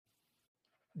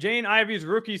Jaden Ivey's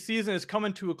rookie season is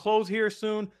coming to a close here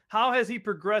soon. How has he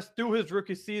progressed through his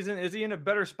rookie season? Is he in a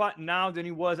better spot now than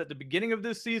he was at the beginning of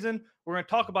this season? We're going to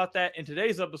talk about that in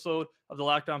today's episode of the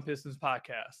Locked On Pistons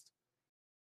podcast.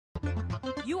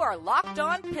 You are Locked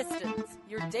On Pistons,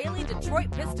 your daily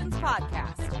Detroit Pistons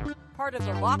podcast. Part of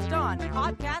the Locked On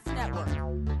Podcast Network.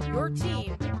 Your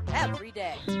team every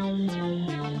day.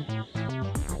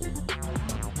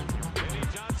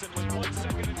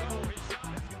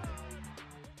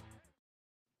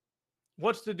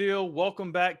 What's the deal?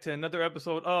 Welcome back to another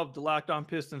episode of the Locked On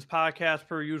Pistons podcast.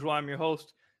 Per usual, I'm your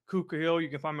host, Kuka Hill. You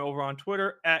can find me over on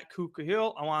Twitter at Kuka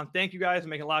Hill. I want to thank you guys for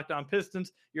making Locked On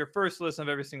Pistons your first listen of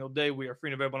every single day. We are free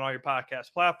and available on all your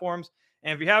podcast platforms.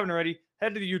 And if you haven't already,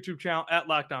 head to the YouTube channel at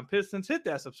Locked On Pistons, hit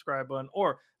that subscribe button,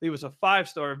 or leave us a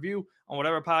 5-star review on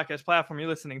whatever podcast platform you're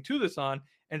listening to this on.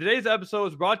 And today's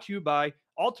episode is brought to you by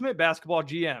Ultimate Basketball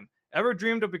GM. Ever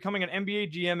dreamed of becoming an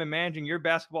NBA GM and managing your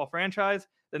basketball franchise?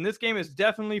 Then this game is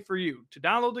definitely for you. To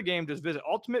download the game, just visit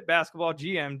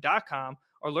ultimatebasketballgm.com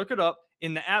or look it up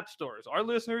in the app stores. Our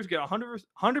listeners get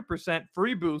 100%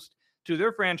 free boost to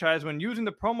their franchise when using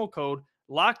the promo code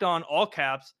Locked On, all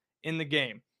caps, in the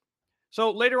game.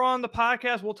 So later on in the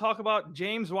podcast, we'll talk about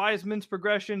James Wiseman's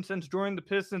progression since joining the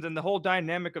Pistons and the whole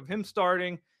dynamic of him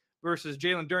starting versus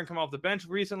Jalen Duren coming off the bench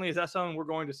recently. Is that something we're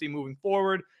going to see moving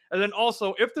forward? And then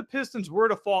also, if the Pistons were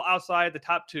to fall outside the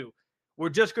top two, we're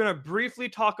just going to briefly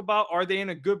talk about, are they in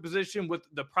a good position with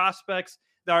the prospects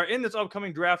that are in this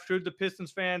upcoming draft? Should the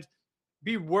Pistons fans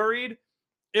be worried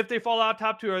if they fall out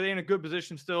top two? Are they in a good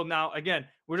position still? Now, again,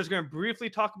 we're just going to briefly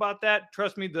talk about that.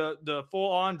 Trust me, the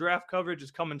full-on draft coverage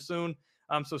is coming soon,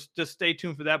 so just stay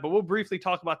tuned for that. But we'll briefly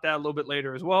talk about that a little bit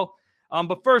later as well.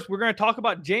 But first, we're going to talk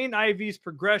about Jaden Ivey's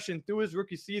progression through his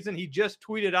rookie season. He just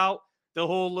tweeted out the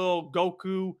whole little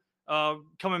Goku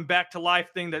coming back to life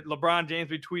thing that LeBron James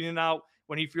be tweeting out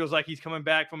when he feels like he's coming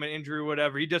back from an injury or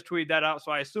whatever. He just tweeted that out,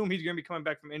 so I assume he's going to be coming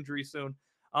back from injury soon.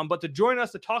 But to join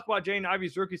us to talk about Jaden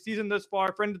Ivey's rookie season thus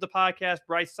far, friend of the podcast,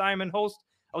 Bryce Simon, host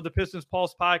of the Pistons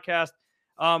Pulse podcast.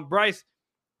 Bryce,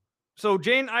 so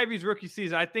Jaden Ivey's rookie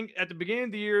season, I think at the beginning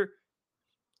of the year,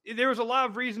 there was a lot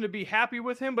of reason to be happy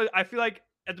with him, but I feel like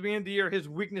at the beginning of the year, his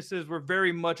weaknesses were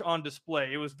very much on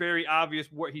display. It was very obvious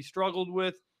what he struggled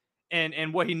with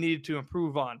and what he needed to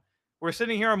improve on. We're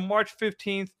sitting here on March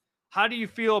 15th. How do you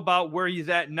feel about where he's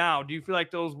at now? Do you feel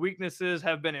like those weaknesses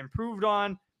have been improved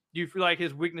on? Do you feel like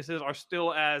his weaknesses are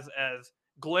still as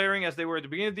glaring as they were at the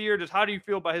beginning of the year? Just how do you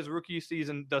feel about his rookie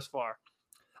season thus far?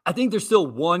 I think there's still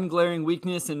one glaring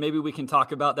weakness, and maybe we can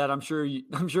talk about that. I'm sure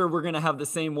we're going to have the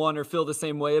same one or feel the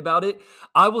same way about it.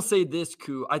 I will say this,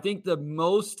 Koo. I think the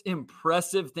most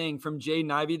impressive thing from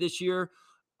Jaden Ivey this year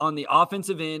on the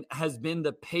offensive end has been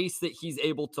the pace that he's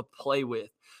able to play with.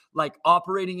 Like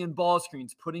operating in ball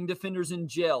screens, putting defenders in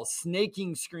jail,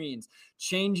 snaking screens,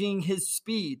 changing his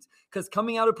speeds. Because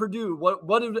coming out of Purdue, what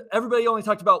everybody only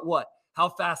talked about how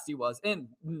fast he was. And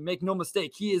make no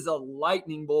mistake, he is a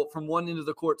lightning bolt from one end of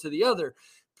the court to the other.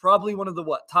 Probably one of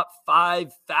the top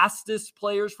 5 fastest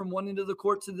players from one end of the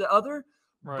court to the other.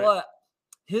 Right. But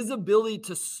his ability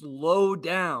to slow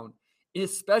down,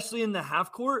 especially in the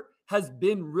half court, has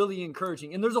been really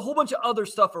encouraging. And there's a whole bunch of other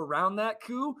stuff around that,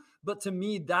 Koo, but to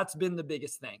me, that's been the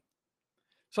biggest thing.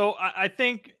 So I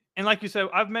think, and like you said,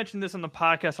 I've mentioned this on the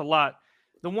podcast a lot,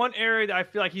 the one area that I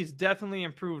feel like he's definitely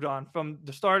improved on from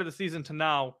the start of the season to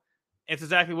now, it's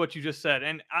exactly what you just said.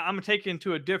 And I'm going to take it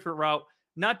into a different route,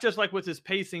 not just like with his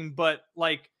pacing, but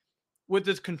like with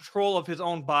his control of his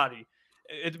own body.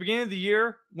 At the beginning of the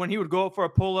year, when he would go for a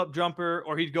pull-up jumper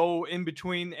or he'd go in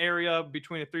between area,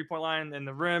 between the three-point line and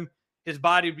the rim, his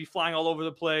body would be flying all over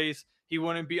the place. He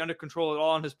wouldn't be under control at all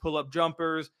on his pull-up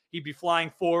jumpers. He'd be flying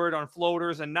forward on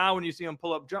floaters. And now when you see him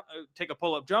take a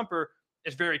pull-up jumper,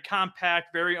 it's very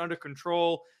compact, very under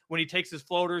control. When he takes his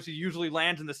floaters, he usually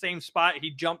lands in the same spot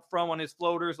he jumped from on his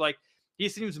floaters. Like, he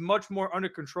seems much more under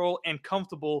control and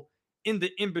comfortable in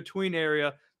the in-between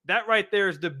area. That right there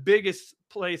is the biggest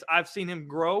place I've seen him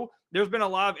grow. There's been a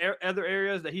lot of other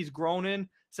areas that he's grown in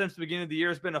since the beginning of the year.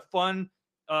 It's been a fun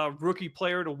rookie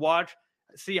player to watch,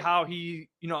 see how he,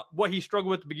 what he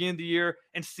struggled with at the beginning of the year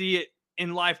and see it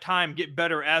in lifetime get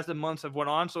better as the months have went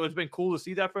on. So it's been cool to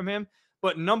see that from him.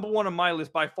 But number one on my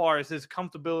list by far is his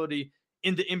comfortability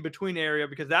in the in-between area,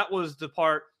 because that was the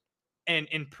part and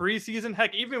in preseason,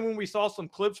 heck, even when we saw some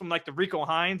clips from like the Rico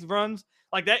Hines runs,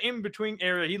 like that in-between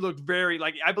area, he looked very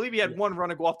I believe he had one run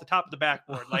to go off the top of the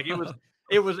backboard. Like it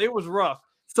was rough.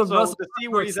 So to see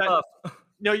where he's at,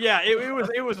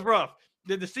 it was rough.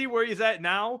 To see where he's at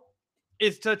now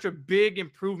is such a big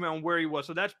improvement on where he was.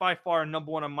 So that's by far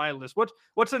number one on my list.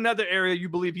 What's another area you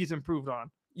believe he's improved on?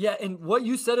 Yeah, and what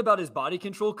you said about his body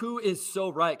control, Koo, is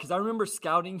so right. Because I remember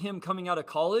scouting him coming out of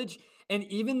college, and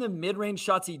even the mid-range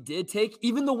shots he did take,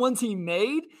 even the ones he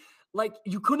made, like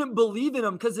you couldn't believe in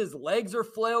him because his legs are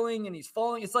flailing and he's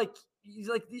falling. It's like he's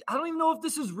like, I don't even know if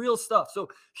this is real stuff. So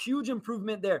huge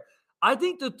improvement there. I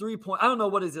think the 3-point, I don't know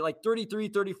what is it, like 33,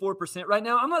 34% right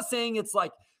now. I'm not saying it's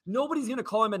like nobody's going to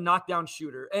call him a knockdown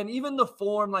shooter. And even the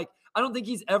form, like I don't think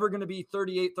he's ever going to be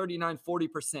 38, 39,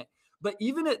 40%. But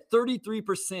even at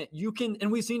 33%, you can,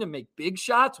 and we've seen him make big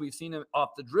shots. We've seen him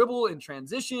off the dribble in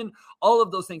transition, all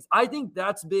of those things. I think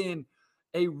that's been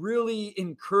a really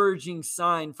encouraging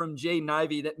sign from Jaden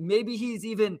Ivey that maybe he's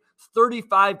even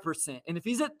 35%. And if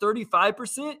he's at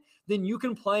 35%, then you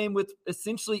can play him with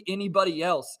essentially anybody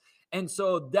else. And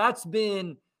so that's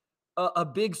been a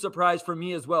big surprise for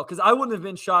me as well, because I wouldn't have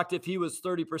been shocked if he was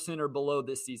 30% or below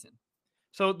this season.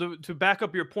 So to back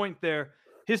up your point there,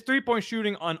 his three-point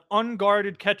shooting on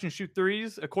unguarded catch and shoot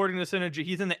threes, according to Synergy,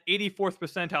 he's in the 84th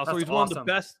percentile. So he's awesome. One of the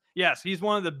best. Yes, he's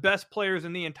one of the best players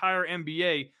in the entire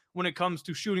NBA when it comes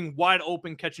to shooting wide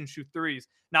open catch and shoot threes.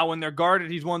 Now, when they're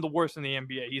guarded, he's one of the worst in the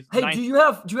NBA. He's Hey, do you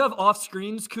have off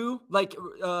screens, Koo? Like,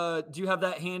 do you have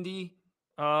that handy?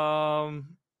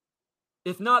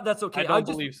 If not, that's okay. I don't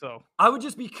believe so. I would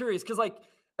just be curious because, like,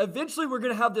 eventually we're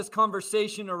going to have this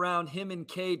conversation around him and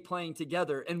Cade playing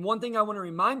together. And one thing I want to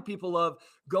remind people of,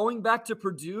 going back to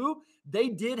Purdue, they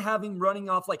did have him running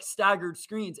off like staggered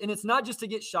screens. And it's not just to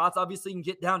get shots. Obviously, you can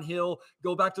get downhill,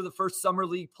 go back to the first summer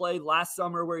league play last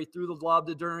summer where he threw the lob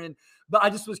to Duran. But I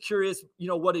just was curious,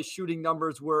 what his shooting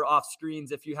numbers were off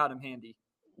screens if you had him handy.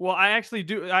 Well, I actually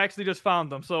just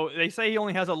found them. So they say he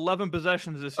only has 11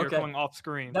 possessions this year going off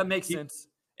screen. That makes sense.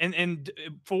 And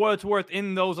for what it's worth,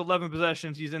 in those 11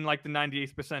 possessions, he's in like the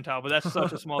 98th percentile. But that's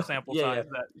such a small sample size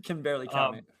that you can barely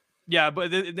count it. Yeah, but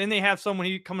then they have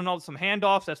someone coming out with some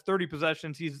handoffs. That's 30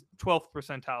 possessions. He's 12th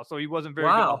percentile, so he wasn't very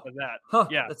good off of that. Huh,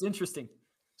 yeah, that's interesting.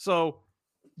 So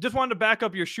just wanted to back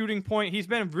up your shooting point. He's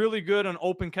been really good on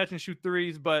open catch and shoot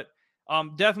threes, but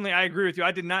definitely I agree with you.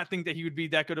 I did not think that he would be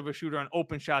that good of a shooter on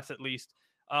open shots, at least.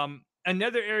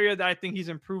 Another area that I think he's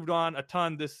improved on a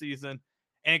ton this season,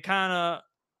 and it kind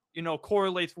of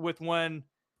correlates with when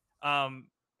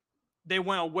they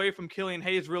went away from Killian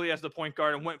Hayes really as the point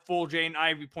guard and went full Jaden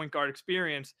Ivey point guard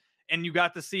experience, and you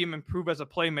got to see him improve as a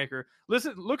playmaker.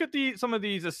 Look at some of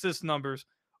these assist numbers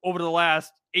over the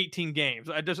last 18 games.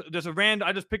 I just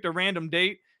picked a random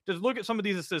date. Just look at some of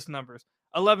these assist numbers.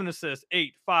 11 assists,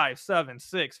 8, 5, 7,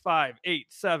 6, 5, 8,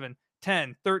 7,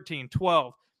 10, 13,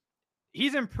 12.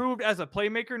 He's improved as a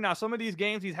playmaker. Now, some of these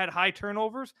games he's had high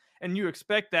turnovers, and you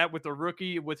expect that with a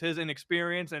rookie with his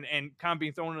inexperience and kind of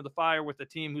being thrown into the fire with a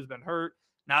team who's been hurt,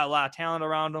 not a lot of talent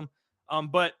around him.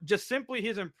 But just simply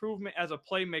his improvement as a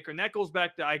playmaker, and that goes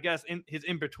back to, I guess, his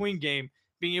in-between game,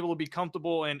 being able to be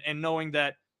comfortable and knowing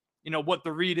that, what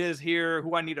the read is here,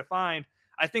 who I need to find.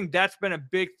 I think that's been a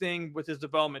big thing with his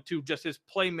development too, just his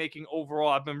playmaking overall.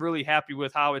 I've been really happy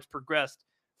with how it's progressed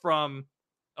from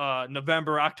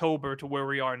November, October to where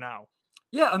we are now.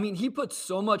 Yeah, I mean, he puts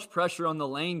so much pressure on the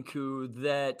lane, Koo,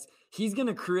 that he's going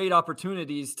to create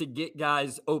opportunities to get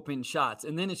guys open shots.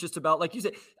 And then it's just about, like you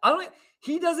said,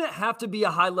 he doesn't have to be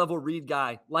a high-level read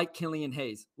guy like Killian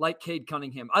Hayes, like Cade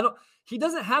Cunningham. He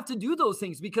doesn't have to do those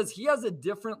things because he has a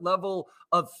different level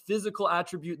of physical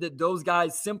attribute that those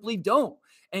guys simply don't.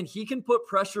 And he can put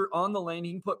pressure on the lane.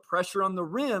 He can put pressure on the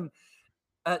rim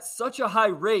at such a high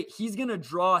rate. He's going to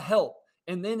draw help.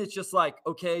 And then it's just like,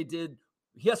 okay,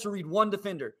 he has to read one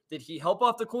defender. Did he help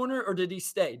off the corner or did he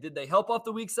stay? Did they help off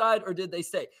the weak side or did they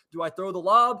stay? Do I throw the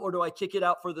lob or do I kick it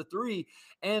out for the three?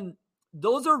 And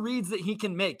those are reads that he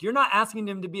can make. You're not asking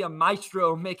him to be a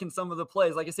maestro making some of the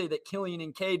plays, like I say, that Killian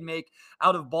and Cade make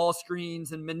out of ball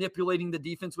screens and manipulating the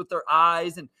defense with their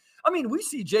eyes. And I mean, we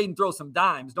see Jaden throw some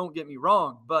dimes, don't get me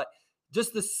wrong, but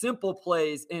just the simple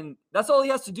plays. And that's all he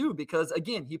has to do because,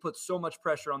 again, he puts so much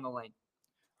pressure on the lane.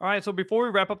 All right, so before we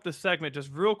wrap up this segment, just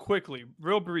real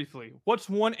briefly, what's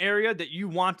one area that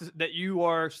you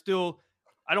are still,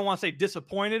 I don't want to say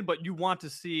disappointed, but you want to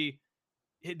see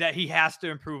that he has to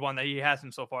improve on that he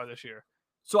hasn't so far this year?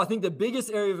 So I think the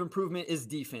biggest area of improvement is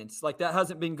defense. Like, that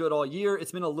hasn't been good all year.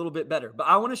 It's been a little bit better. But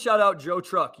I want to shout out Joe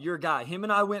Truck, your guy. Him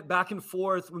and I went back and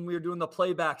forth when we were doing the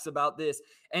playbacks about this.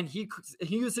 And he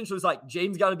essentially was like,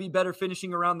 Jaden's got to be better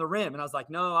finishing around the rim. And I was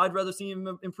like, no, I'd rather see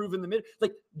him improve in the mid.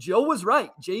 Like, Joe was right.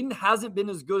 Jaden hasn't been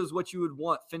as good as what you would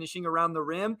want finishing around the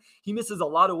rim. He misses a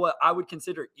lot of what I would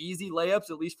consider easy layups,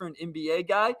 at least for an NBA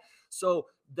guy. So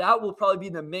that will probably be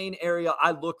the main area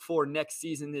I look for next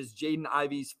season is Jaden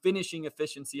Ivey's finishing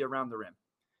efficiency around the rim.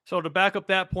 So to back up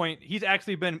that point, he's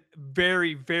actually been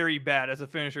very, very bad as a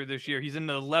finisher this year. He's in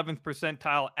the 11th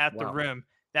percentile at the rim.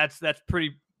 That's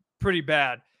pretty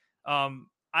bad.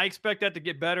 I expect that to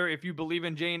get better. If you believe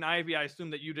in Jaden Ivey, I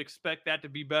assume that you'd expect that to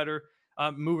be better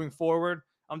moving forward.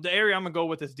 The area I'm gonna go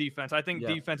with is defense. I think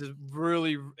defense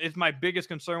is my biggest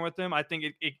concern with him. I think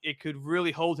it could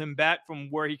really hold him back from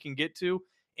where he can get to.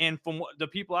 And from what the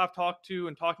people I've talked to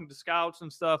and talking to scouts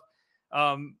and stuff,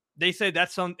 they say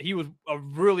he was a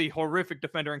really horrific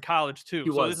defender in college too.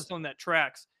 This is something that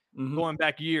tracks going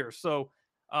back years. So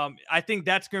I think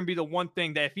that's going to be the one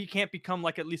thing that if he can't become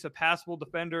like at least a passable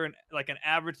defender and like an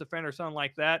average defender or something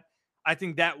like that, I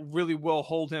think that really will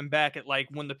hold him back at like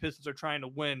when the Pistons are trying to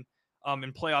win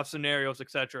in playoff scenarios,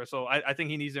 etc. So I think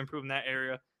he needs to improve in that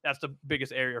area. That's the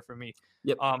biggest area for me.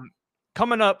 Yep.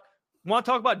 Coming up, want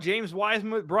to talk about James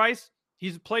Wiseman with Bryce.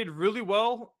 He's played really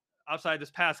well outside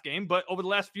this past game, but over the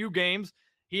last few games,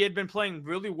 he had been playing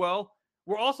really well.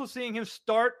 We're also seeing him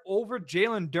start over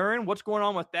Jalen Duren. What's going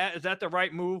on with that? Is that the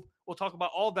right move? We'll talk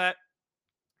about all that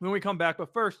when we come back.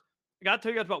 But first, I got to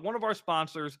tell you guys about one of our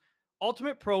sponsors,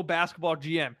 Ultimate Pro Basketball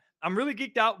GM. I'm really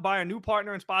geeked out by a new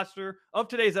partner and sponsor of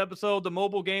today's episode, the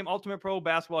mobile game Ultimate Pro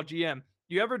Basketball GM.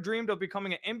 You ever dreamed of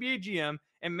becoming an NBA GM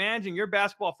and managing your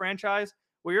basketball franchise?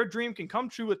 Well, your dream can come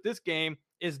true with this game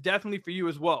is definitely for you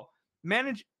as well.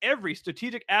 Manage every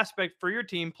strategic aspect for your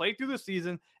team, play through the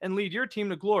season, and lead your team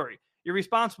to glory. You're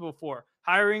responsible for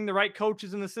hiring the right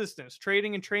coaches and assistants,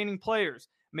 trading and training players,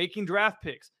 making draft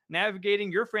picks,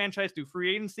 navigating your franchise through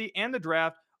free agency and the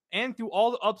draft, and through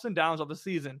all the ups and downs of the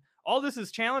season. All this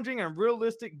is challenging in a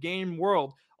realistic game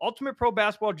world. Ultimate Pro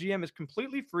Basketball GM is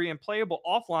completely free and playable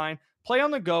offline. Play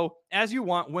on the go as you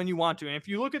want when you want to. And if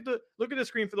you look at the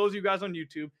screen for those of you guys on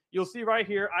YouTube, you'll see right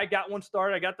here, I got one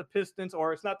start. I got the Pistons,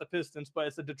 or it's not the Pistons, but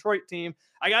it's a Detroit team.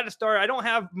 I got to start. I don't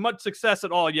have much success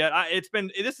at all yet.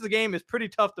 This is a game is pretty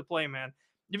tough to play, man.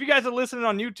 If you guys are listening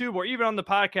on YouTube or even on the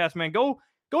podcast, man, go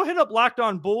hit up Locked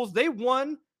On Bulls. They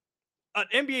won an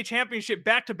NBA championship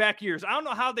back-to-back years. I don't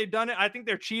know how they've done it. I think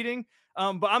they're cheating,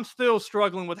 but I'm still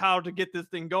struggling with how to get this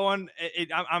thing going.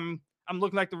 I'm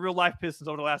looking like the real-life Pistons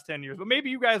over the last 10 years, but maybe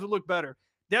you guys would look better.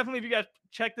 Definitely, if you guys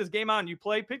check this game out and you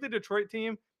play, pick the Detroit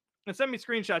team and send me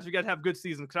screenshots if you guys have good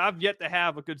seasons, because I've yet to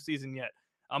have a good season yet.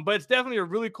 But it's definitely a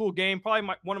really cool game, probably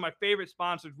one of my favorite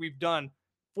sponsors we've done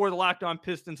for the Locked On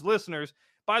Pistons listeners.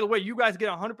 By the way, you guys get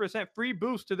 100% free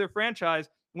boost to their franchise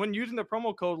when using the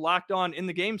promo code Locked On in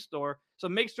the game store. So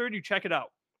make sure you check it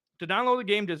out. To download the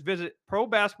game, just visit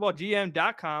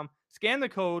probasketballgm.com, scan the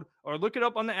code, or look it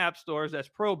up on the app stores. That's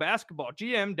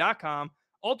probasketballgm.com.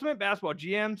 Ultimate Basketball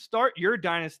GM. Start your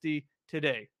dynasty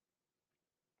today.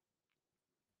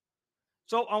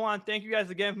 So I want to thank you guys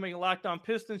again for making Locked On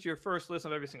Pistons your first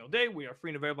listen of every single day. We are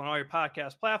free and available on all your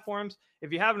podcast platforms.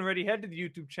 If you haven't already, head to the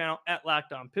YouTube channel at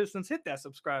Locked On Pistons. Hit that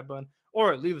subscribe button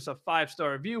or leave us a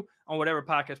 5-star review on whatever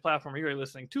podcast platform you're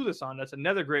listening to this on. That's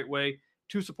another great way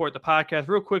to support the podcast.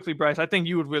 Real quickly, Bryce, I think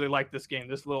you would really like this game,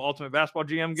 this little Ultimate Basketball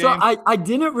GM game. So I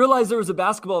didn't realize there was a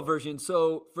basketball version.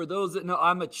 So for those that know,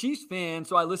 I'm a Chiefs fan,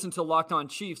 so I listen to Locked On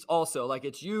Chiefs also. Like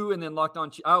it's you and then Locked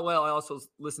On Chiefs. I also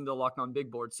listen to Locked On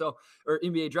Big Board, or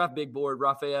NBA Draft Big Board,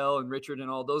 Raphael and Richard and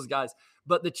all those guys.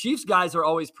 But the Chiefs guys are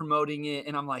always promoting it,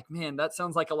 and I'm like, man, that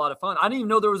sounds like a lot of fun. I didn't even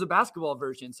know there was a basketball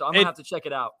version, so I'm gonna have to check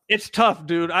it out. It's tough,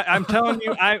 dude. I'm telling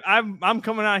you, I'm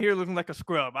coming out here looking like a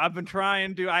scrub. I've been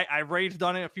trying to. I raged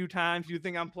on it a few times. You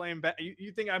think I'm playing?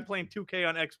 You think I'm playing 2K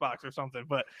on Xbox or something?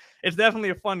 But it's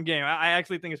definitely a fun game. I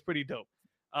actually think it's pretty dope.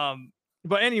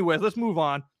 But anyways, let's move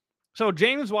on. So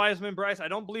James Wiseman, Bryce, I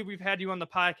don't believe we've had you on the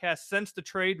podcast since the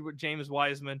trade with James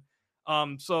Wiseman.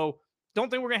 So don't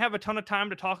think we're going to have a ton of time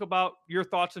to talk about your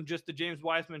thoughts on just the James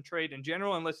Wiseman trade in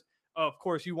general, unless, of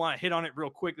course, you want to hit on it real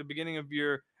quick at the beginning of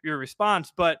your response.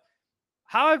 But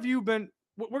how have you been?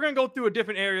 We're going to go through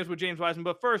different areas with James Wiseman.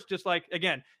 But first, just like,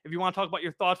 again, if you want to talk about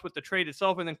your thoughts with the trade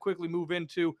itself and then quickly move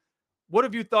into what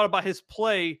have you thought about his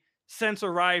play since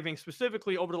arriving,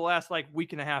 specifically over the last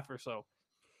week and a half or so?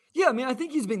 Yeah, I mean, I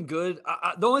think he's been good.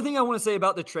 The only thing I want to say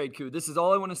about the trade, Koo, this is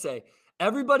all I want to say.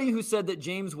 Everybody who said that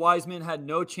James Wiseman had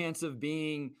no chance of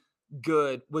being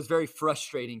good was very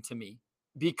frustrating to me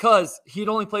because he'd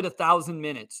only played 1,000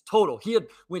 minutes total.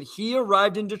 When he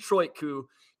arrived in Detroit, Koo,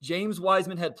 James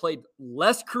Wiseman had played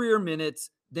less career minutes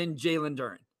than Jalen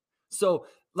Duren. So,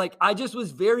 I just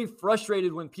was very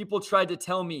frustrated when people tried to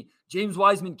tell me James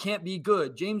Wiseman can't be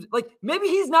good. Maybe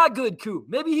he's not good, Koo.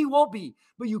 Maybe he won't be.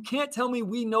 But you can't tell me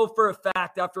we know for a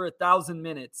fact after 1,000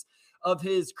 minutes of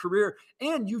his career.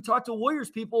 And you talk to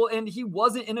Warriors people, and he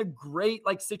wasn't in a great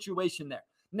situation there.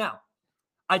 Now,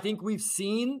 I think we've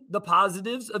seen the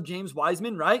positives of James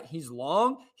Wiseman, right? He's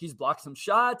long, he's blocked some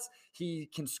shots, he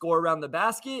can score around the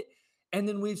basket. And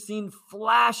then we've seen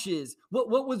flashes. What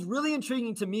was really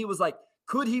intriguing to me was like,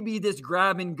 could he be this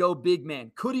grab and go big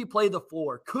man? Could he play the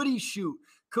floor? Could he shoot?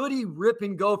 Could he rip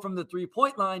and go from the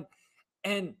 3-point line?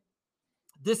 And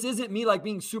this isn't me like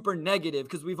being super negative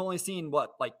because we've only seen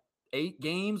like 8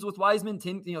 games with Wiseman,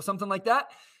 10, something like that.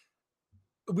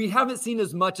 We haven't seen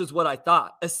as much as what I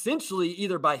thought. Essentially,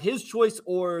 either by his choice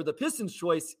or the Pistons'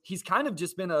 choice, he's kind of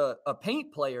just been a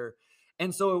paint player.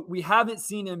 And so we haven't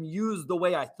seen him used the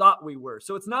way I thought we were.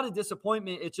 So it's not a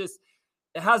disappointment. It's just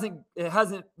it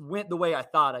hasn't went the way I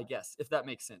thought, I guess, if that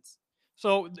makes sense.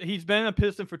 So he's been a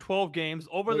Piston for 12 games.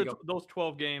 Over those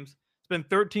 12 games, it's been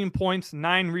 13 points,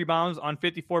 9 rebounds on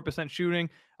 54% shooting.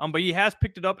 But he has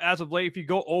picked it up as of late. If you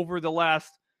go over the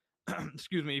last if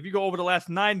you go over the last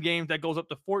 9 games, that goes up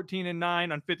to 14 and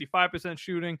 9 on 55%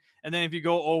 shooting. And then if you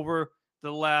go over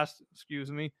the last, you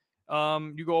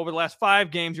go over the last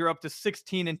 5 games, you're up to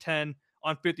 16 and 10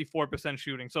 on 54%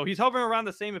 shooting. So he's hovering around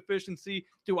the same efficiency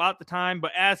throughout the time.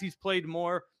 But as he's played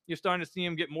more, you're starting to see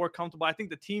him get more comfortable. I think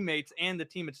the teammates and the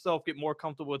team itself get more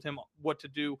comfortable with him, what to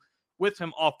do with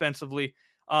him offensively.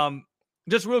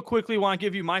 Just real quickly, want to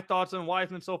give you my thoughts on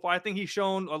Wiseman so far. I think he's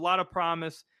shown a lot of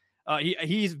promise.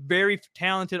 He's very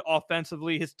talented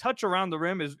offensively. His touch around the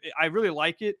rim I really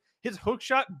like it. His hook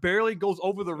shot barely goes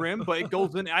over the rim, but it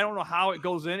goes in. I don't know how it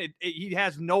goes in. He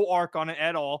has no arc on it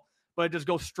at all, but it just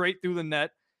goes straight through the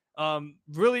net. I'm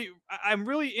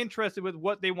really interested with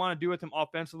what they want to do with him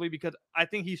offensively because I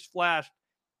think he's flashed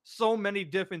so many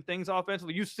different things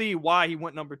offensively. You see why he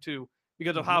went number 2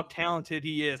 because of how talented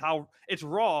he is. How it's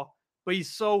raw, but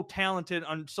he's so talented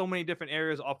on so many different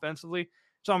areas offensively.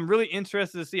 So I'm really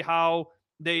interested to see how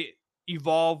they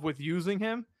evolve with using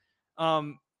him.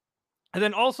 And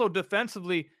then also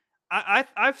defensively,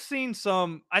 I've seen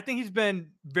some. I think he's been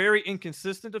very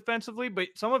inconsistent defensively, but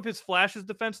some of his flashes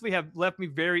defensively have left me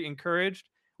very encouraged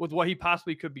with what he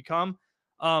possibly could become.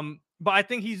 But I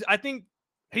think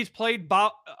he's played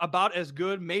about as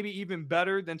good, maybe even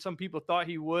better than some people thought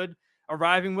he would,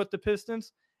 arriving with the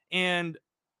Pistons. And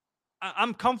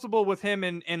I'm comfortable with him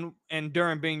and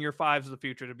Duren being your 5s of the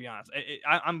future, to be honest.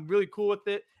 I'm really cool with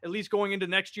it, at least going into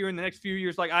next year and the next few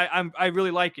years. Like I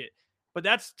really like it. But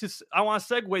I want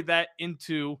to segue that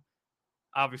into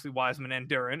obviously Wiseman and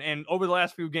Duren. And over the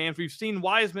last few games, we've seen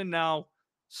Wiseman now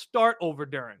start over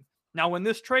Duren. Now, when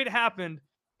this trade happened,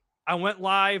 I went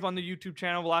live on the YouTube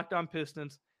channel of Locked On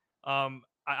Pistons. I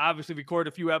obviously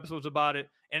recorded a few episodes about it.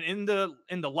 And in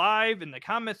the live, in the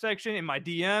comment section, in my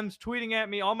DMs, tweeting at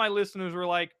me, all my listeners were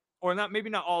like, or maybe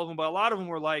not all of them, but a lot of them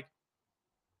were like,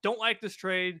 don't like this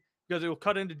trade because it will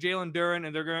cut into Jalen Duren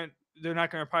and they're not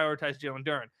going to prioritize Jalen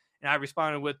Duren. And I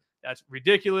responded with, that's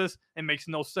ridiculous. It makes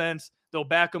no sense. They'll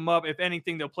back him up. If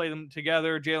anything, they'll play them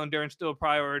together. Jalen Duren's still a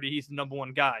priority. He's the number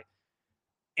 1 guy.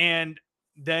 And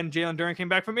then Jalen Duren came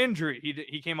back from injury.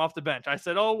 He came off the bench. I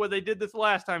said, oh, well, they did this the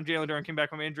last time Jalen Duren came back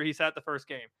from injury. He sat the first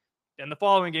game. Then the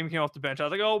following game he came off the bench. I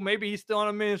was like, oh, maybe he's still on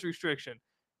a minutes restriction.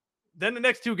 Then the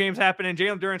next 2 games happened, and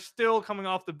Jalen Duren's still coming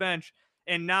off the bench.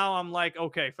 And now I'm like,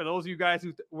 okay, for those of you guys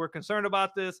who were concerned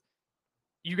about this,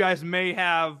 you guys may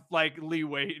have like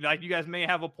leeway. Like you guys may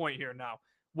have a point here now.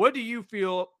 What do you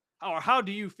feel, or how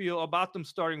do you feel about them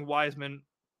starting Wiseman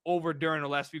over during the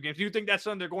last few games? Do you think that's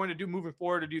something they're going to do moving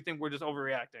forward, or do you think we're just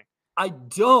overreacting? I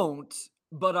don't,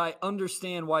 but I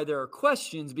understand why there are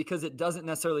questions because it doesn't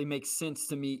necessarily make sense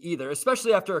to me either,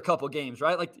 especially after a couple games,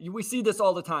 right? Like we see this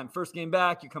all the time. First game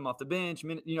back, you come off the bench,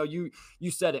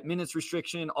 you said it, minutes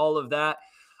restriction, all of that.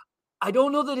 I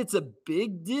don't know that it's a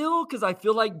big deal because I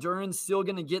feel like Duren's still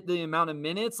going to get the amount of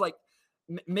minutes. Like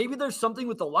maybe there's something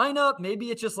with the lineup. Maybe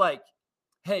it's just like,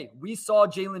 hey, we saw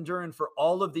Jalen Duren for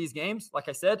all of these games. Like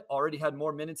I said, already had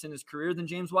more minutes in his career than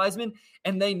James Wiseman.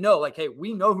 And they know, like, hey,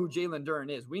 we know who Jalen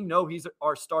Duren is. We know he's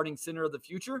our starting center of the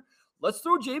future. Let's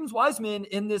throw James Wiseman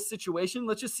in this situation.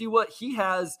 Let's just see what he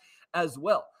has as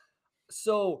well.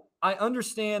 So I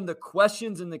understand the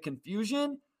questions and the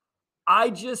confusion.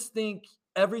 I just think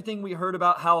everything we heard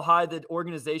about how high the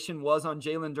organization was on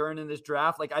Jalen Duren in this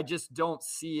draft, like I just don't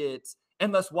see it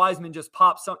unless Wiseman just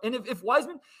pops some. And if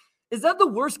Wiseman, is that the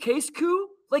worst case, Koo?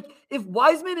 Like if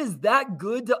Wiseman is that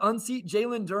good to unseat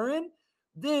Jalen Duren,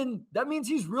 then that means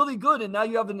he's really good. And now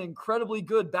you have an incredibly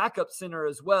good backup center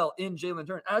as well in Jalen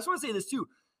Duren. And I just want to say this too.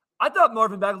 I thought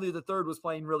Marvin Bagley III was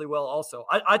playing really well also.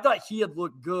 I thought he had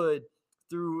looked good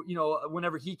through,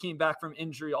 whenever he came back from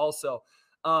injury also.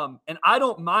 And I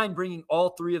don't mind bringing all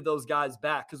 3 of those guys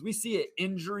back because we see it,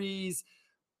 injuries,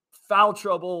 foul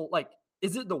trouble. Like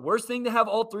is it the worst thing to have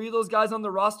all three of those guys on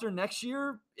the roster next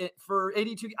year for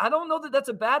 82? I don't know that that's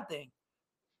a bad thing.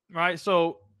 Right.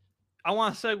 So I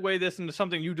want to segue this into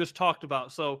something you just talked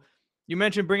about. So you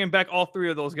mentioned bringing back all three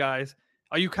of those guys.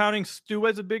 Are you counting Stu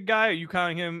as a big guy? Or are you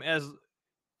counting him as?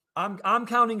 I'm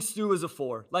counting Stu as a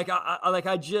 4.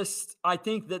 I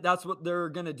think that's what they're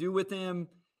gonna do with him.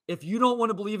 If you don't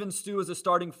want to believe in Stu as a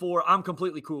starting 4, I'm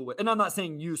completely cool with it. And I'm not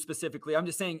saying you specifically. I'm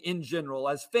just saying in general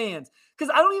as fans, because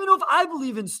I don't even know if I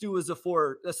believe in Stu as a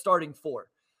starting 4.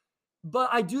 But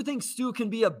I do think Stu can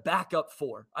be a backup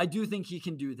 4. I do think he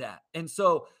can do that. And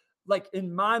so, like,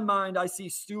 in my mind, I see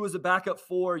Stu as a backup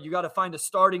 4. You got to find a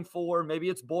starting 4. Maybe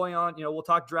it's Boyan. We'll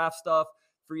talk draft stuff,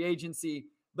 free agency.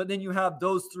 But then you have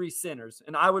those 3 centers.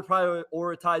 And I would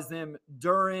prioritize them: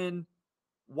 Duren,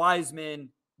 Wiseman,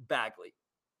 Bagley.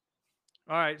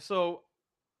 All right. So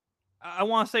I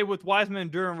want to say with Wiseman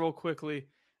and Duren real quickly.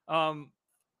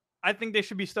 I think they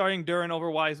should be starting Duren over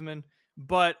Wiseman.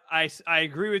 But I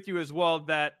agree with you as well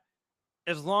that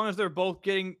as long as they're both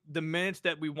getting the minutes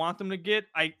that we want them to get,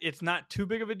 it's not too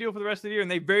big of a deal for the rest of the year. And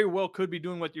they very well could be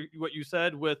doing what you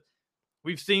said with,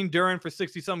 we've seen Duren for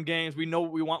 60-some games. We know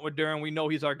what we want with Duren. We know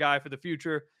he's our guy for the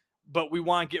future. But we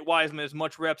want to get Wiseman as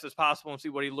much reps as possible and see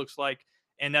what he looks like.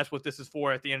 And that's what this is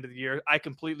for at the end of the year. I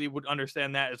completely would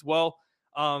understand that as well.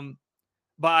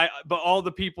 But all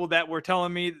the people that were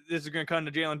telling me this is going to come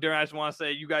to Jalen Duren, I just want to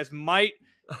say you guys might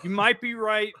be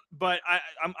right, but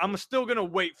I'm still going to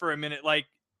wait for a minute. Like,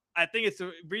 I think it's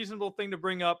a reasonable thing to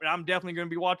bring up, and I'm definitely going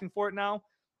to be watching for it now.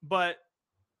 But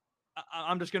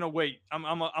I'm just going to wait. I'm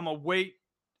gonna wait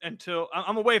until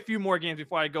I'm gonna wait a few more games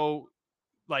before I go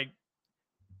like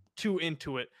too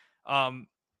into it.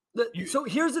 So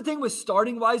here's the thing with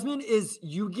starting Wiseman is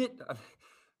you get.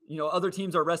 Other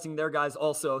teams are resting their guys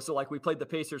also. So, like, we played the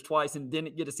Pacers twice and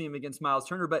didn't get to see him against Miles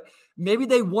Turner, but maybe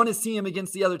they want to see him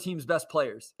against the other team's best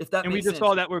players, if that makes sense. And we just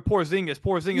saw that with Porzingis.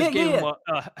 Porzingis gave him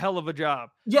a hell of a job.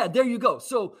 Yeah, there you go.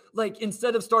 So, like,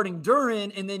 instead of starting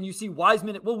Duren and then you see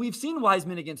Wiseman, well, we've seen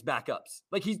Wiseman against backups.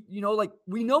 Like,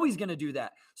 we know he's going to do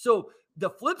that. So, the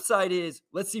flip side is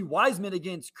let's see Wiseman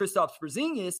against Kristaps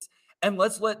Porzingis, and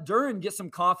let's let Duren get some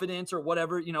confidence or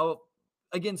whatever,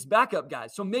 against backup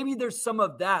guys. So maybe there's some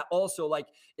of that also. Like,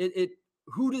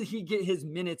 who did he get his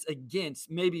minutes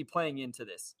against, maybe playing into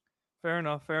this? Fair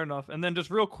enough. And then just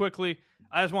real quickly,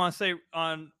 I just want to say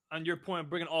on your point of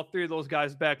bringing all 3 of those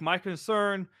guys back, my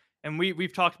concern, and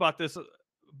we've talked about this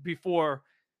before,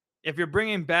 if you're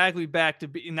bringing Bagley back to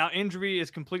be, now injury is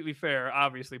completely fair,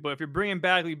 obviously, but if you're bringing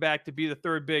Bagley back to be the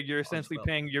third big, you're essentially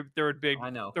paying your third big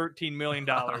 $13 million.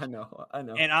 I know.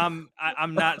 And I'm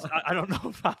not, I don't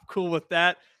know if I'm cool with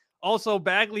that. Also,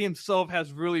 Bagley himself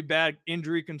has really bad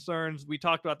injury concerns. We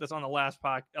talked about this on the last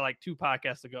 2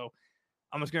 podcasts ago.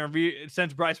 I'm just going to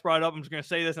since Bryce brought it up, I'm just going to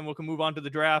say this and we can move on to the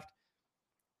draft.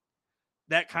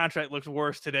 That contract looks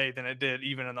worse today than it did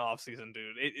even in the offseason,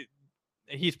 dude.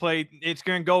 He's played, it's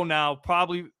going to go now.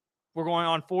 Probably we're going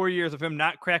on 4 years of him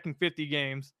not cracking 50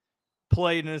 games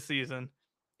played in a season.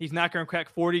 He's not going to crack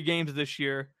 40 games this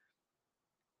year.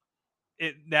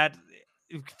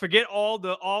 Forget all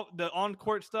the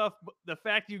on-court stuff. The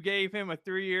fact you gave him a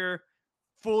 3-year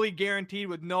fully guaranteed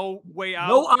with no way out.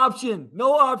 No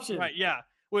option. Right, yeah.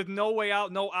 With no way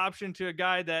out, no option to a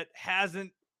guy that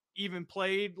hasn't even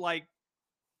played like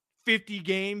 50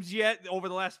 games yet over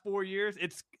the last 4 years.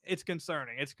 It's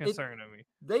concerning. It's concerning to me.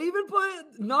 They even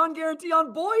put non-guarantee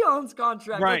on Boyan's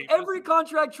contract. Right. Like every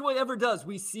contract Troy ever does.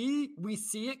 We see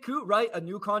it, Coot, right? A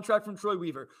new contract from Troy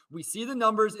Weaver. We see the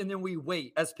numbers and then we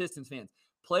wait as Pistons fans.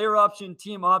 Player option,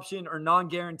 team option, or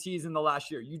non-guarantees in the last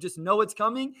year. You just know it's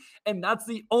coming. And that's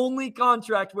the only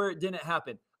contract where it didn't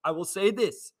happen. I will say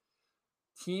this.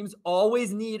 Teams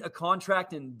always need a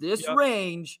contract in this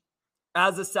range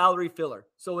as a salary filler.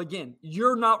 So again,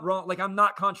 you're not wrong. Like, I'm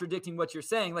not contradicting what you're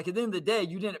saying. Like, at the end of the day,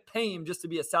 you didn't pay him just to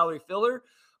be a salary filler,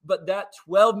 but that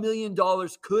 $12 million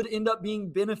could end up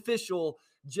being beneficial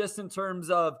just in terms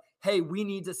of, hey, we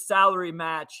need to salary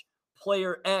match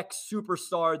player X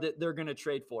superstar that they're going to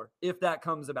trade for if that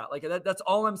comes about. Like, that's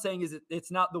all I'm saying is it's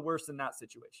not the worst in that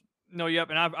situation. No, yep.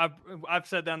 And I've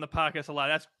said that on the podcast a lot.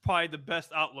 That's probably the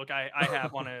best outlook I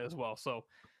have on it as well. So,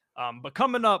 but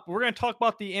coming up, we're going to talk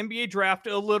about the NBA draft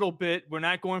a little bit. We're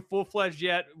not going full-fledged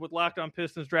yet with Locked On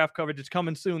Pistons draft coverage. It's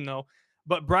coming soon, though.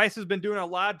 But Bryce has been doing a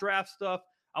lot of draft stuff.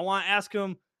 I want to ask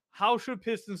him, how should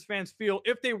Pistons fans feel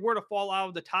if they were to fall out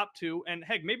of the top 2? And,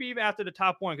 heck, maybe even after the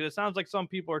top 1, because it sounds like some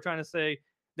people are trying to say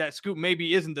that Scoop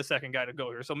maybe isn't the second guy to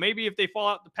go here. So maybe if they fall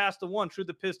out past the 1, should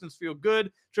the Pistons feel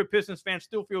good? Should Pistons fans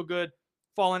still feel good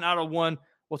falling out of 1?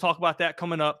 We'll talk about that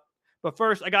coming up. But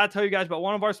first, I got to tell you guys about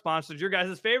one of our sponsors, your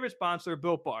guys' favorite sponsor,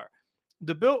 Built Bar.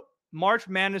 The Built March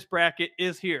Madness bracket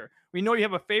is here. We know you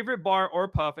have a favorite bar or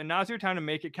puff, and now's your time to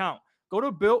make it count. Go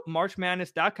to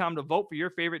BuiltMarchMadness.com to vote for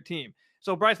your favorite team.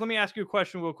 So, Bryce, let me ask you a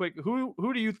question real quick.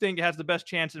 Who do you think has the best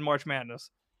chance in March Madness?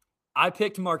 I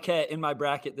picked Marquette in my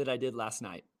bracket that I did last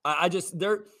night.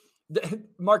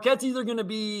 Marquette's either going to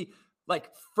be like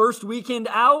first weekend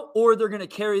out, or they're going to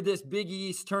carry this Big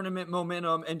East tournament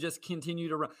momentum and just continue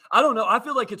to run. I don't know. I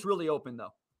feel like it's really open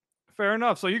though. Fair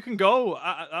enough. So you can go,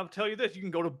 I'll tell you this, you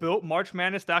can go to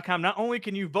BuiltMarchMadness.com. Not only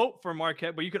can you vote for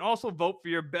Marquette, but you can also vote for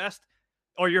your best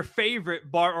or your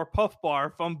favorite bar or puff bar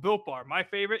from Built Bar. My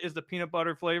favorite is the peanut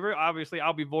butter flavor. Obviously,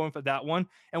 I'll be voting for that one.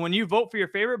 And when you vote for your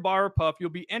favorite bar or puff, you'll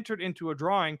be entered into a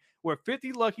drawing where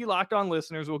 50 lucky Locked On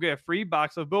listeners will get a free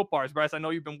box of Built Bars. Bryce, I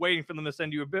know you've been waiting for them to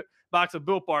send you a box of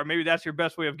Built Bar. Maybe that's your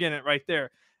best way of getting it right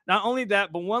there. Not only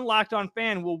that, but one Locked On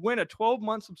fan will win a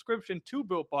 12-month subscription to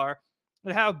Built Bar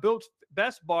that have Built's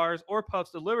best bars or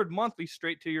puffs delivered monthly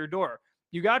straight to your door.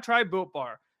 You got to try Built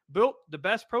Bar. Built, the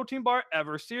best protein bar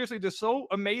ever. Seriously, they're so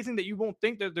amazing that you won't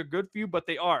think that they're good for you, but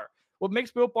they are. What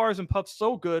makes Built Bars and puffs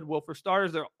so good? Well, for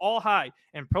starters, they're all high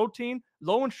in protein,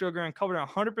 low in sugar, and covered in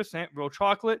 100% real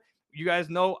chocolate. You guys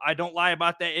know I don't lie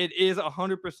about that. It is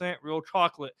 100% real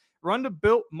chocolate. Run to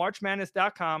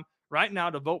BuiltMarchMadness.com right now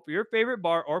to vote for your favorite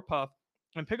bar or puff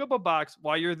and pick up a box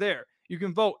while you're there. You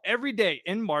can vote every day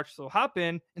in March, so hop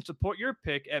in and support your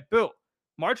pick at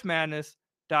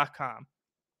BuiltMarchMadness.com.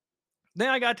 Then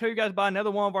I got to tell you guys about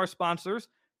another one of our sponsors,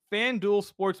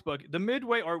 FanDuel Sportsbook. The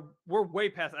midway, or we're way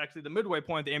past actually, the midway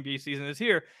point of the NBA season is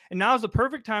here, and now is the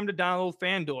perfect time to download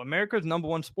FanDuel, America's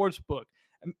 #1 sportsbook,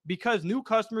 because new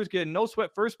customers get a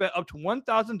no-sweat first bet up to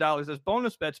 $1,000 as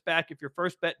bonus bets back if your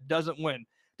first bet doesn't win.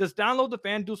 Just download the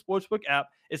FanDuel Sportsbook app.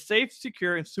 It's safe,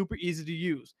 secure, and super easy to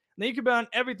use. And then you can bet on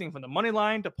everything from the money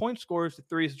line to point scores to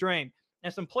threes drained.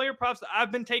 And some player props that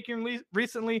I've been taking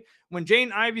recently. When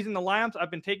Jaden Ivey's in the lineups, I've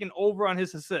been taking over on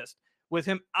his assist. With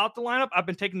him out the lineup, I've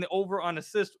been taking the over on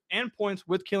assists and points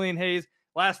with Killian Hayes.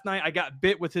 Last night, I got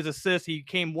bit with his assist. He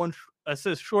came one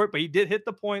assist short, but he did hit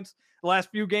the points. The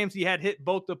last few games, he had hit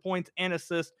both the points and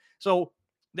assists. So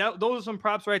those are some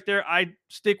props right there I'd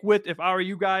stick with if I were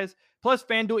you guys. Plus,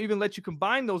 FanDuel even lets you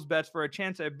combine those bets for a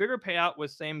chance at a bigger payout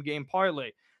with same-game parlay.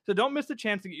 So don't miss the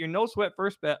chance to get your no-sweat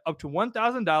first bet up to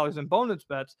 $1,000 in bonus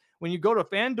bets when you go to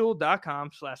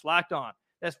FanDuel.com/LockedOn.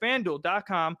 That's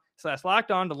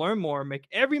FanDuel.com/LockedOn to learn more. Make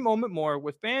every moment more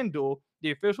with FanDuel, the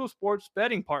official sports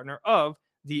betting partner of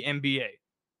the NBA.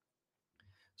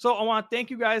 So I want to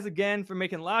thank you guys again for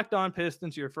making Locked On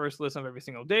Pistons your first listen of every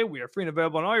single day. We are free and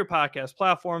available on all your podcast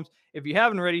platforms. If you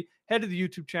haven't already, head to the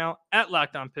YouTube channel at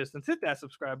Locked On Pistons. Hit that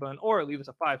subscribe button or leave us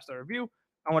a 5-star review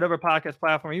on whatever podcast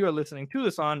platform you are listening to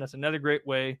this on. That's another great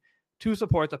way to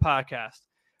support the podcast.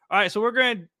 All right, so we're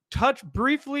going to touch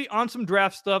briefly on some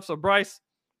draft stuff. So, Bryce,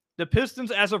 the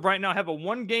Pistons, as of right now, have a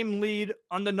 1-game lead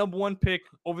on the #1 pick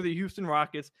over the Houston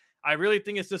Rockets. I really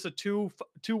think it's just a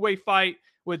two-way fight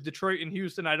with Detroit and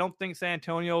Houston. I don't think San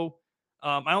Antonio,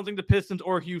 I don't think the Pistons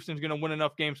or Houston is going to win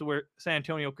enough games to where San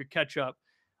Antonio could catch up.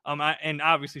 And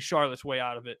obviously Charlotte's way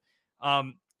out of it.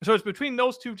 So it's between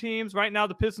those two teams. Right now,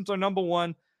 the Pistons are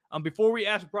 #1. Before we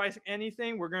ask Bryce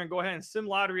anything, we're going to go ahead and sim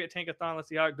lottery at Tankathon. Let's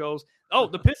see how it goes. Oh,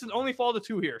 the Pistons only fall to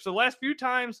 2 here. So the last few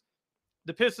times,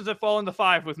 the Pistons have fallen to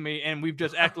 5 with me, and we've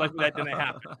just acted like that didn't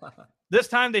happen. This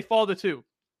time, they fall to 2.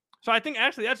 So I think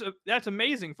actually that's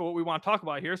amazing for what we want to talk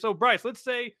about here. So, Bryce, let's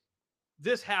say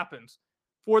this happens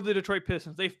for the Detroit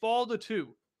Pistons. They fall to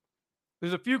 2.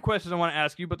 There's a few questions I want to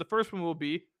ask you, but the first one will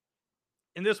be,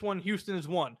 in this one, Houston is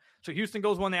 1. So Houston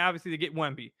goes 1. They obviously get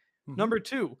Wemby. Mm-hmm. Number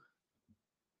 2,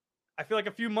 I feel like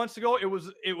a few months ago it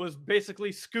was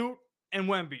basically Scoot and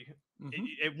Wemby.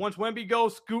 Mm-hmm. Once Wemby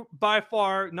goes, Scoot by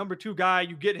far number 2 guy.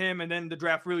 You get him, and then the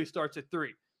draft really starts at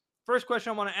 3. First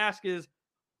question I want to ask is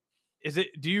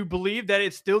it? Do you believe that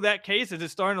it's still that case? Is it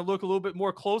starting to look a little bit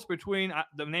more close between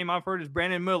the name I've heard is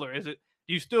Brandon Miller? Do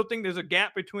you still think there's a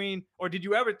gap between, or did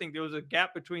you ever think there was a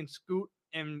gap between Scoot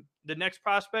and the next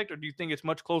prospect, or do you think it's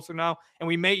much closer now and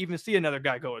we may even see another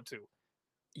guy go at 2?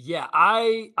 Yeah,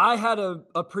 I had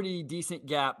a pretty decent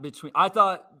gap between. I've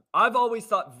always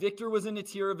thought Victor was in a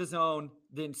tier of his own,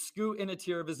 then Scoot in a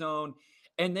tier of his own,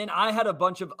 and then I had a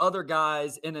bunch of other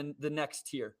guys in the next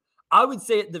tier. I would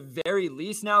say at the very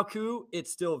least now, Koo,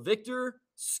 it's still Victor,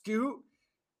 Scoot,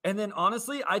 and then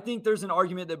honestly, I think there's an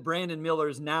argument that Brandon Miller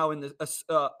is now in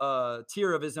the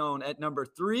tier of his own at number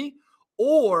 3,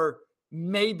 or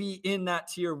maybe in that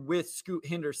tier with Scoot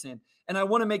Henderson. And I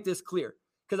want to make this clear,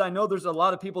 because I know there's a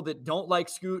lot of people that don't like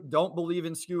Scoot, don't believe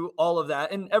in Scoot, all of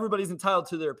that, and everybody's entitled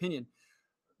to their opinion.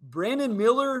 Brandon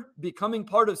Miller becoming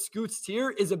part of Scoot's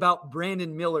tier is about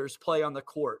Brandon Miller's play on the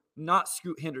court, not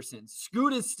Scoot Henderson.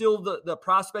 Scoot is still the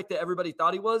prospect that everybody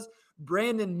thought he was.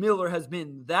 Brandon Miller has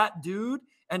been that dude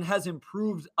and has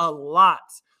improved a lot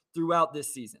throughout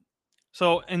this season.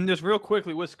 So, and just real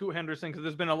quickly with Scoot Henderson, because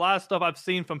there's been a lot of stuff I've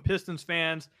seen from Pistons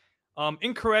fans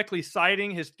incorrectly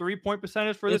citing his 3-point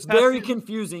percentage for this. It's very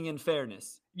confusing in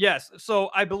fairness. Yes. So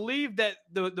I believe that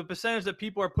the percentage that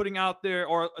people are putting out there,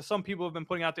 or some people have been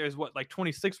putting out there, is what, like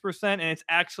 26%, and it's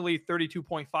actually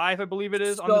 32.5, I believe it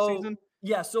is, on the season.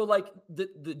 Yeah, so like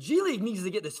the G League needs to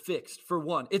get this fixed, for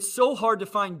one. It's so hard to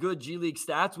find good G League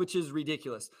stats, which is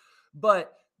ridiculous.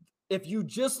 But if you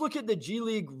just look at the G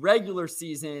League regular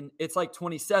season, it's like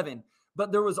 27.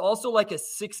 But there was also like a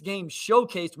 6-game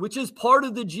showcase, which is part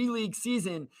of the G League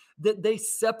season, that they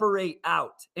separate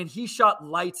out. And he shot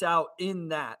lights out in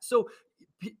that. So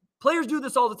players do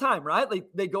this all the time, right? Like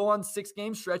they go on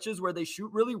 6-game stretches where they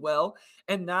shoot really well,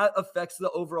 and that affects the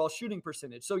overall shooting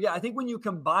percentage. So yeah, I think when you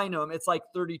combine them, it's like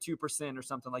 32% or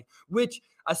something, like, which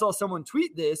I saw someone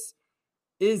tweet this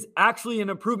is actually an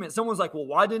improvement. Someone's like, well,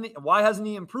 why hasn't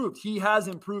he improved? He has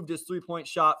improved his 3-point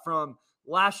shot from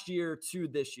last year to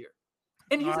this year.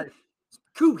 And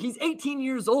he's 18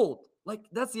 years old. Like,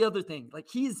 that's the other thing. Like,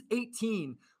 he's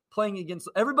 18 playing against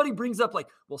 – everybody brings up, like,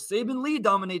 well, Saban Lee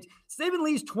dominates. Saban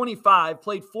Lee's 25,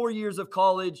 played 4 years of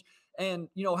college, and,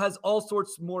 has all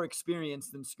sorts more experience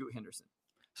than Scoot Henderson.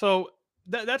 So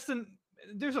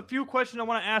there's a few questions I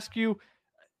want to ask you.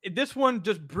 This one,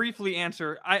 just briefly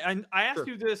answer. I asked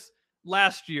you this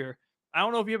last year. I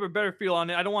don't know if you have a better feel on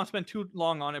it. I don't want to spend too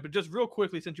long on it, but just real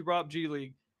quickly, since you brought up G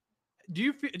League,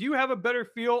 do you have a better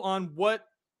feel on what,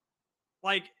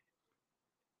 like,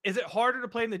 is it harder to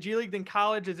play in the G League than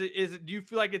college? Do you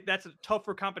feel like that's a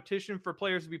tougher competition for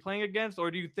players to be playing against, or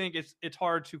do you think it's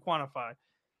hard to quantify?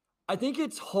 I think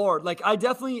it's hard. Like, I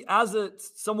definitely, as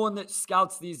someone that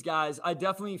scouts these guys, I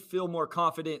definitely feel more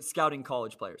confident scouting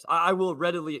college players. I will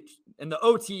readily, and the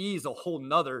OTE is a whole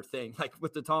nother thing, like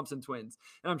with the Thompson twins.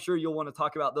 And I'm sure you'll want to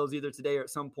talk about those either today or at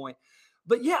some point.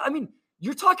 But yeah, I mean,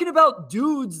 you're talking about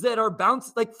dudes that are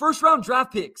bounced, like first-round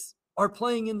draft picks are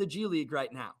playing in the G League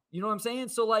right now. You know what I'm saying?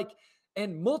 So like,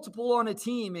 and multiple on a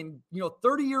team, and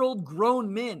 30-year-old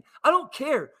grown men. I don't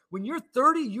care. When you're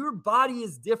 30, your body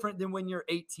is different than when you're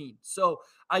 18. So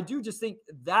I do just think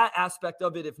that aspect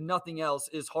of it, if nothing else,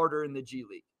 is harder in the G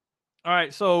League. All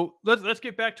right, so let's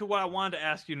get back to what I wanted to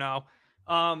ask you now.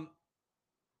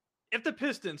 If the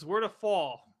Pistons were to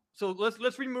fall, so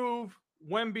let's remove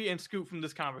Wemby and Scoot from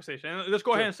this conversation. And let's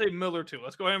go ahead and say Miller too.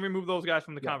 Let's go ahead and remove those guys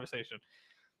from the conversation.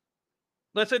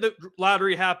 Let's say the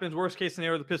lottery happens. Worst case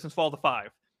scenario, the Pistons fall to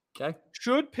 5. Okay.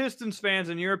 Should Pistons fans,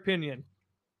 in your opinion,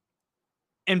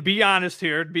 and be honest,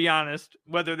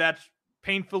 whether that's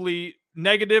painfully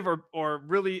negative or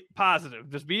really positive,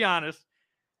 just be honest,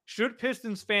 should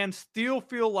Pistons fans still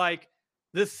feel like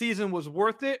this season was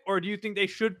worth it, or do you think they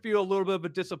should feel a little bit of a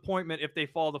disappointment if they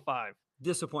fall to 5?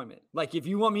 Disappointment. Like, if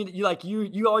you want me to,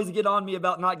 you always get on me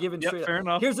about not giving straight. Fair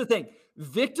enough. Here's the thing.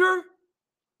 Victor,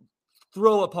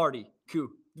 throw a party. Cool.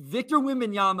 Victor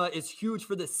Wembanyama is huge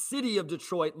for the city of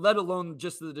Detroit, let alone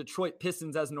just the Detroit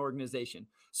Pistons as an organization.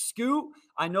 Scoot,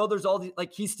 I know there's all these,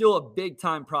 like, he's still a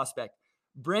big-time prospect.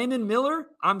 Brandon Miller,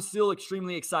 I'm still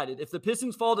extremely excited. If the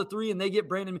Pistons fall to 3 and they get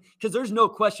Brandon, because there's no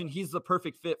question he's the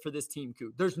perfect fit for this team,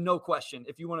 Coop. There's no question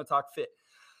if you want to talk fit.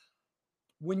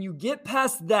 When you get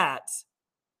past that,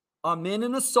 Amin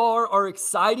and Asar are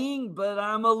exciting, but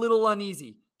I'm a little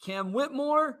uneasy. Cam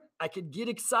Whitmore, I could get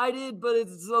excited, but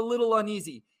it's a little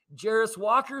uneasy. Jarris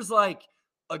Walker's like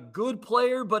a good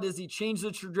player, but has he changed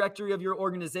the trajectory of your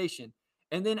organization?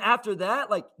 And then after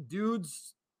that, like,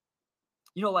 dudes,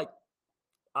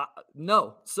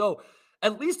 no. So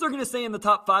at least they're going to stay in the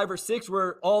top 5 or 6,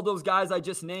 where all those guys I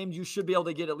just named, you should be able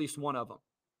to get at least one of them.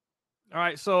 All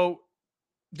right. So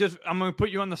I'm going to put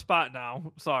you on the spot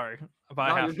now. Sorry,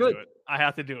 but I have to do it. I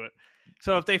have to do it.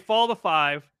 So if they fall to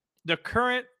 5, the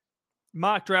current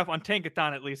mock draft on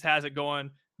Tankathon at least has it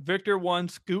going Victor 1,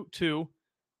 Scoot 2.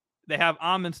 They have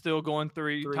Amin still going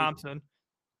 3, Thompson,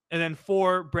 and then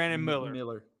 4, Brandon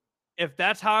Miller. If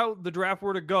that's how the draft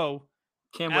were to go,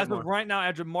 as of right now,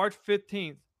 as of March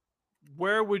 15th,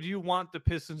 where would you want the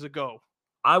Pistons to go?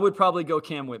 I would probably go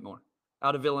Cam Whitmore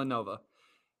out of Villanova.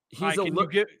 He's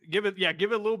give it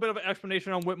a little bit of an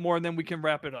explanation on Whitmore, and then we can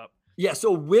wrap it up. Yeah,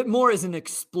 so Whitmore is an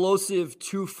explosive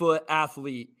 2-foot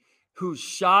athlete whose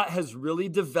shot has really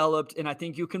developed, and I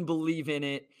think you can believe in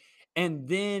it. And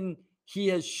then he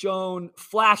has shown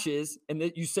flashes, and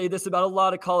that you say this about a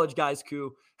lot of college guys,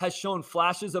 Koo, has shown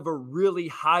flashes of a really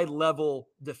high-level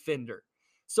defender.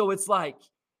 So it's like,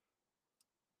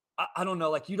 I don't know.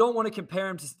 Like, you don't want to compare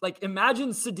him to, like, imagine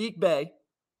Sadiq Bey,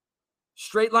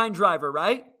 straight line driver,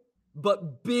 right?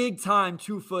 But big time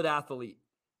 2-foot athlete.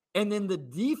 And then the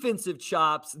defensive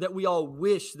chops that we all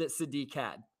wish that Sadiq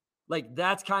had. Like,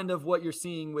 that's kind of what you're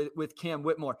seeing with Cam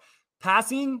Whitmore.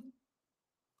 Passing,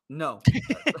 no.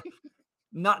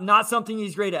 Not something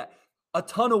he's great at. A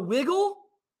ton of wiggle,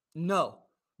 no.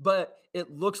 But it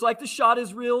looks like the shot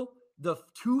is real. The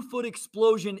 2-foot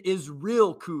explosion is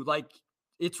real, Koo. Like,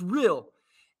 it's real.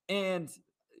 And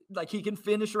like, he can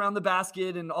finish around the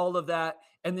basket and all of that.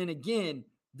 And then again,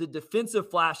 the defensive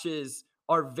flashes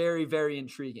are very, very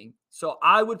intriguing. So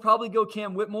I would probably go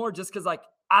Cam Whitmore just because, like,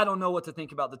 I don't know what to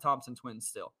think about the Thompson twins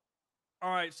still.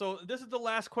 All right, so this is the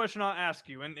last question I'll ask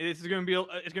you, and it's going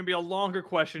to be a longer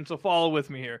question. So follow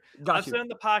with me here. I've said in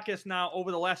the podcast now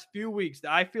over the last few weeks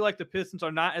that I feel like the Pistons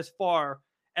are not as far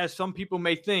as some people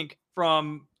may think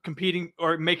from competing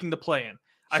or making the play-in. Sure.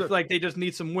 I feel like they just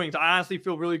need some wings. I honestly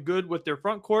feel really good with their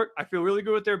front court. I feel really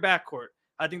good with their back court.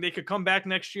 I think they could come back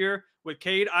next year with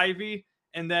Cade, Ivey,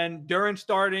 and then Duren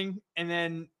starting, and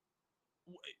then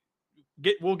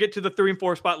we'll get to the 3 and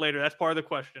 4 spot later. That's part of the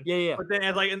question. Yeah. But then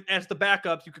as the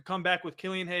backups, you could come back with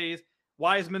Killian Hayes,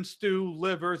 Wiseman, Stu,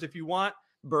 Livers if you want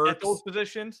Burks. At those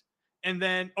positions. And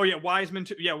then Wiseman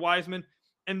too. Yeah, Wiseman.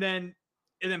 And then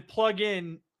plug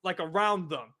in like around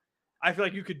them. I feel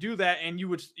like you could do that, and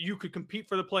you could compete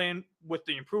for the play-in with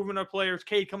the improvement of players,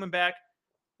 Cade coming back.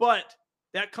 But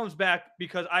that comes back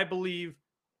because I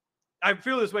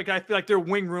feel this way because I feel like their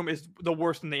wing room is the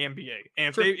worst in the NBA. And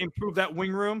if they improve that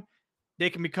wing room,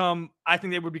 I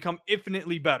think they would become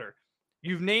infinitely better.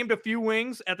 You've named a few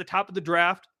wings at the top of the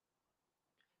draft.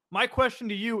 My question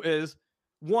to you is,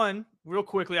 one, real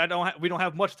quickly, we don't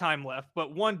have much time left,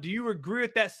 but one, do you agree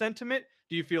with that sentiment?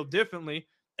 Do you feel differently?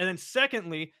 And then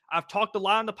secondly, I've talked a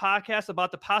lot on the podcast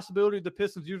about the possibility of the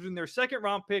Pistons using their second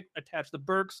round pick attached to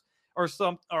Burks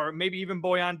or maybe even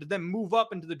Bojan to then move up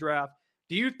into the draft.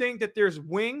 Do you think that there's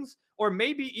wings, or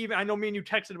maybe even, I know me and you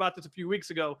texted about this a few weeks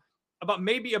ago, about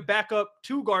maybe a backup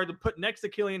 2 guard to put next to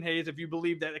Killian Hayes, if you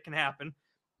believe that it can happen,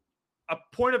 a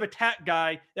point of attack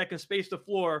guy that can space the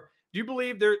floor. Do you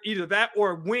believe they're either that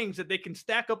or wings that they can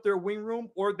stack up their wing room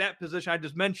or that position I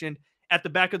just mentioned at the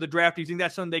back of the draft? Do you think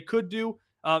that's something they could do?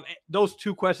 Those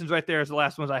 2 questions right there is the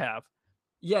last ones I have.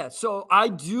 Yeah, so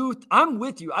I'm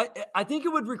with you. I think it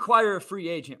would require a free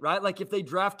agent, right? Like, if they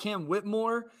draft Cam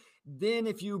Whitmore, then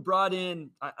if you brought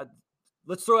in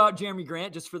let's throw out Jeremy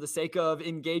Grant just for the sake of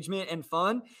engagement and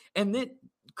fun. And then,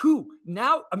 cool.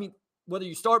 Now, I mean, whether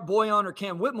you start Bojan or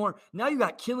Cam Whitmore, now you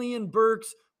got Killian,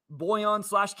 Burks, Bojan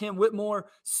 / Cam Whitmore,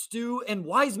 Stu, and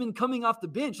Wiseman coming off the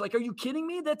bench. Like, are you kidding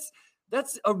me?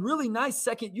 That's a really nice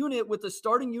second unit with a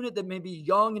starting unit that may be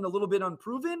young and a little bit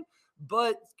unproven,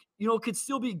 but, could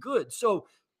still be good. So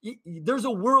there's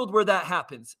a world where that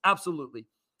happens. Absolutely.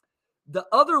 The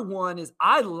other one is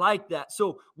I like that.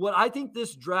 So what I think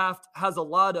this draft has a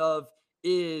lot of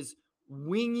is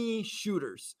wingy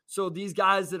shooters. So these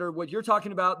guys that are what you're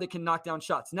talking about, that can knock down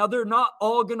shots. Now, they're not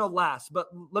all going to last, but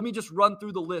let me just run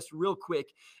through the list real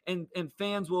quick, and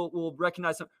fans will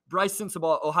recognize them. Bryce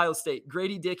Sensabaugh, Ohio State.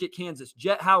 Grady Dick at Kansas.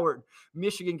 Jet Howard,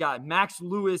 Michigan guy. Max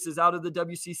Lewis is out of the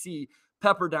WCC.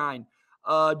 Pepperdine.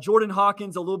 Jordan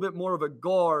Hawkins, a little bit more of a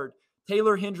guard.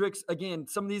 Taylor Hendricks, again,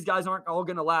 some of these guys aren't all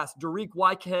going to last. Derek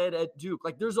Whitehead at Duke.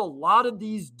 Like, there's a lot of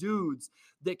these dudes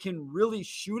that can really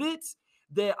shoot it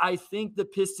that I think the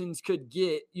Pistons could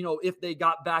get, if they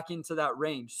got back into that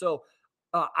range. So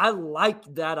I like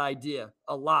that idea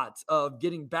a lot of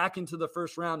getting back into the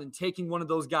first round and taking one of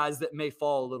those guys that may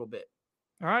fall a little bit.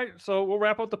 All right, so we'll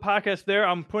wrap up the podcast there.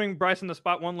 I'm putting Bryce on the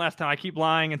spot one last time. I keep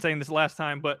lying and saying this last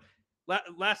time, but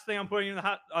last thing I'm putting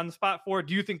on the spot for,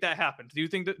 do you think that happens? Do you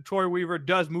think that Troy Weaver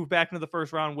does move back into the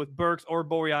first round with Burks or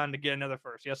Bojan to get another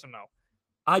first? Yes or no?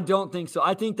 I don't think so.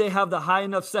 I think they have the high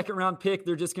enough second round pick.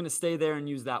 They're just going to stay there and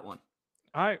use that one.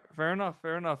 All right. Fair enough.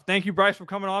 Thank you, Bryce, for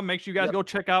coming on. Make sure you guys go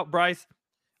check out Bryce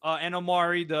and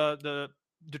Omari, the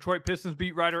Detroit Pistons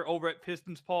beat writer over at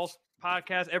Pistons Pulse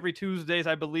podcast every Tuesdays,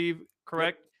 I believe.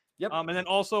 Correct? Yep. And then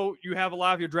also you have a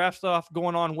lot of your draft stuff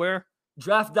going on where?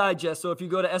 Draft Digest. So if you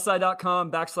go to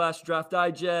si.com/draft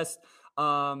digest,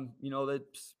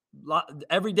 that's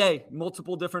every day,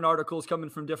 multiple different articles coming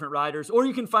from different writers, or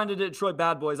you can find it at Detroit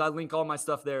Bad Boys. I link all my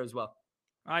stuff there as well.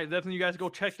 All right. Definitely you guys go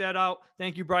check that out.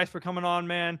 Thank you, Bryce, for coming on,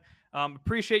 man.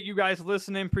 Appreciate you guys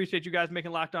listening. Appreciate you guys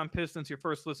making Locked On Pistons your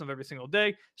first listen of every single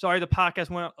day. Sorry, the podcast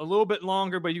went a little bit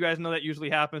longer, but you guys know that usually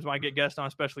happens when I get guests on,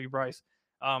 especially Bryce.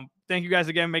 Thank you guys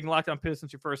again, making Locked On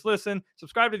Pistons your first listen.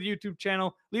 Subscribe to the YouTube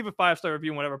channel. Leave a 5-star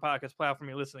review on whatever podcast platform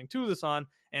you're listening to this on.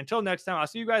 And until next time, I'll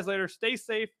see you guys later. Stay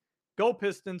safe. Go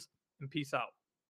Pistons, and peace out.